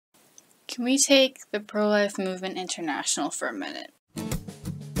Can we take the pro-life movement international for a minute?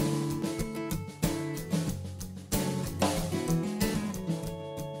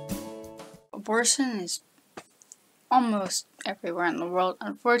 Abortion is almost everywhere in the world,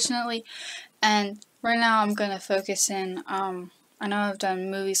 unfortunately, and right now I'm gonna focus in, I know I've done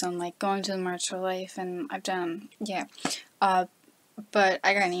movies on, like, going to the March for Life, and I've done, but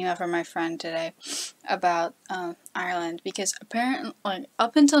I got an email from my friend today about Ireland, because apparently, like,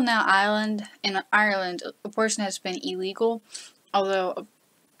 up until now, in Ireland, abortion has been illegal, although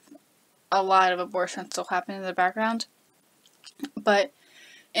a lot of abortions still happen in the background. But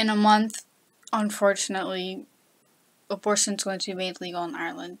in a month, unfortunately, abortion is going to be made legal in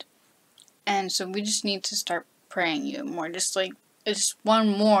Ireland, and so we just need to start praying even more. Just like it's one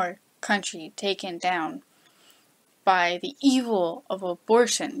more country taken down by the evil of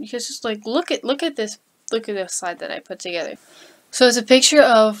abortion. Because just like look at this slide that I put together. So it's a picture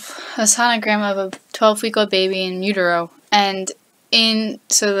of a sonogram of a 12-week-old baby in utero, and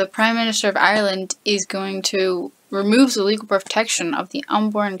so the Prime Minister of Ireland is going to remove the legal protection of the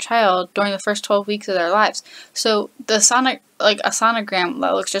unborn child during the first 12 weeks of their lives. So a sonogram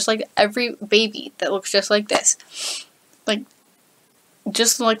that looks just like every baby that looks just like this,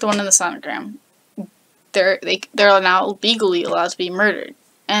 just like the one in the sonogram, they're now legally allowed to be murdered,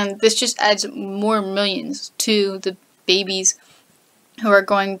 and this just adds more millions to the babies who are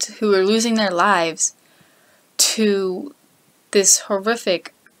losing their lives to this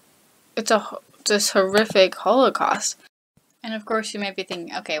horrific Holocaust. And of course you might be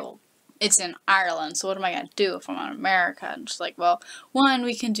thinking, okay, well, it's in Ireland, so what am I going to do if I'm in America? And just like, well, one,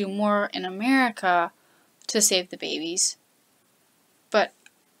 we can do more in America to save the babies. But,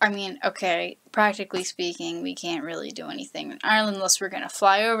 I mean, okay, practically speaking, we can't really do anything in Ireland unless we're going to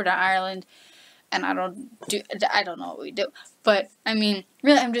fly over to Ireland, and I don't know what we do. But, I mean,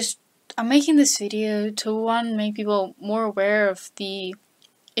 really, I'm making this video to, one, make people more aware of the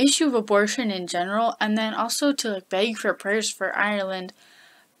issue of abortion in general, and then also to like beg for prayers for Ireland.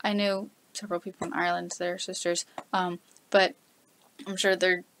 I know several people in Ireland, they're sisters, but I'm sure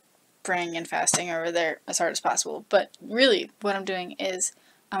they're praying and fasting over there as hard as possible. But really, what I'm doing is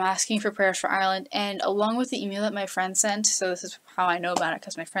I'm asking for prayers for Ireland, and along with the email that my friend sent, so this is how I know about it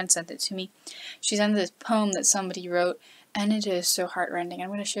because my friend sent it to me, she sent this poem that somebody wrote, and it is so heartrending. I'm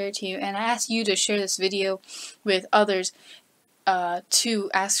going to share it to you, and I ask you to share this video with others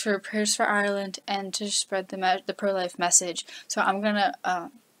to ask for prayers for Ireland and to spread the pro-life message. So I'm gonna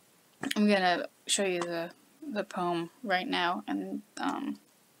show you the poem right now, and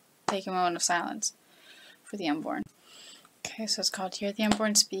take a moment of silence for the unborn. Okay, so it's called "Hear the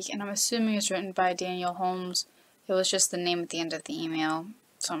Unborn Speak," and I'm assuming it's written by Daniel Holmes. It was just the name at the end of the email,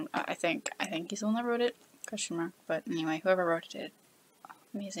 so I think he's the one that wrote it. Question mark. But anyway, whoever wrote it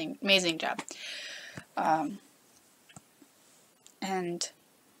did amazing job. And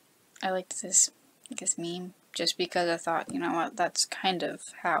I liked this meme just because I thought, you know what, that's kind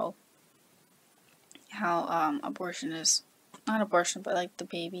of how abortion is, not abortion, but like the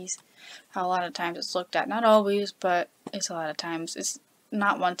babies, how a lot of times it's looked at, not always, but it's a lot of times it's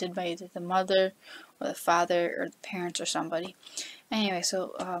not wanted by either the mother or the father or the parents or somebody. Anyway,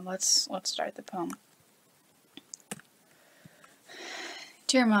 so let's start the poem.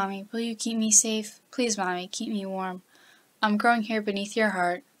 Dear Mommy, will you keep me safe? Please, Mommy, keep me warm. I'm growing here beneath your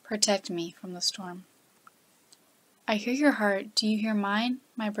heart. Protect me from the storm. I hear your heart. Do you hear mine?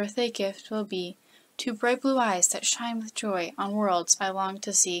 My birthday gift will be 2 bright blue eyes that shine with joy on worlds I long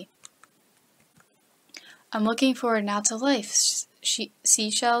to see. I'm looking forward now to life.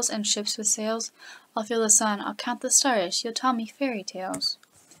 Seashells and ships with sails. I'll feel the sun. I'll count the stars. You'll tell me fairy tales.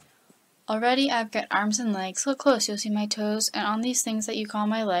 Already I've got arms and legs. Look close, you'll see my toes. And on these things that you call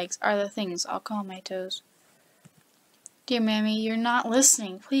my legs are the things I'll call my toes. Dear Mammy, you're not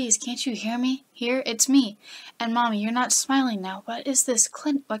listening. Please, can't you hear me? Here, it's me. And Mommy, you're not smiling now. What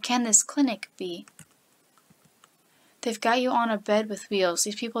can this clinic be? They've got you on a bed with wheels.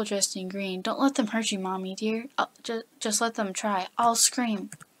 These people dressed in green. Don't let them hurt you, Mommy, dear. Just let them try. I'll scream.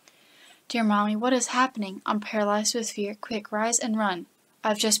 Dear Mommy, what is happening? I'm paralyzed with fear. Quick, rise and run.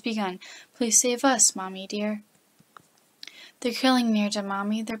 I've just begun. Please save us, Mommy, dear. They're killing me, dear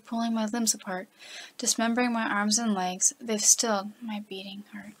Mommy. They're pulling my limbs apart, dismembering my arms and legs. They've stilled my beating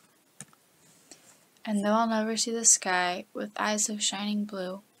heart. And though I'll never see the sky with eyes of shining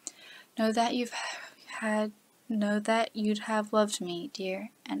blue, know that you'd have loved me, dear,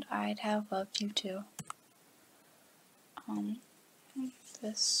 and I'd have loved you too.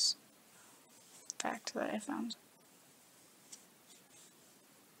 This fact that I found.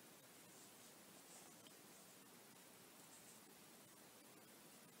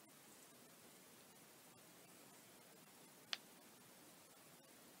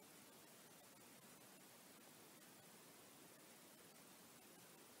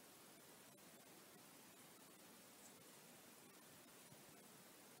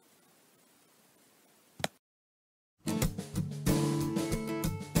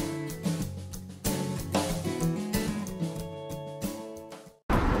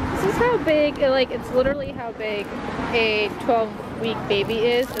 how big, it's literally how big a 12-week baby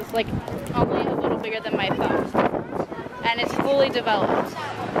is. It's like only a little bigger than my thumb. And it's fully developed.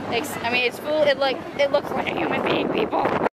 I mean, it's full, it looks like a human being, people.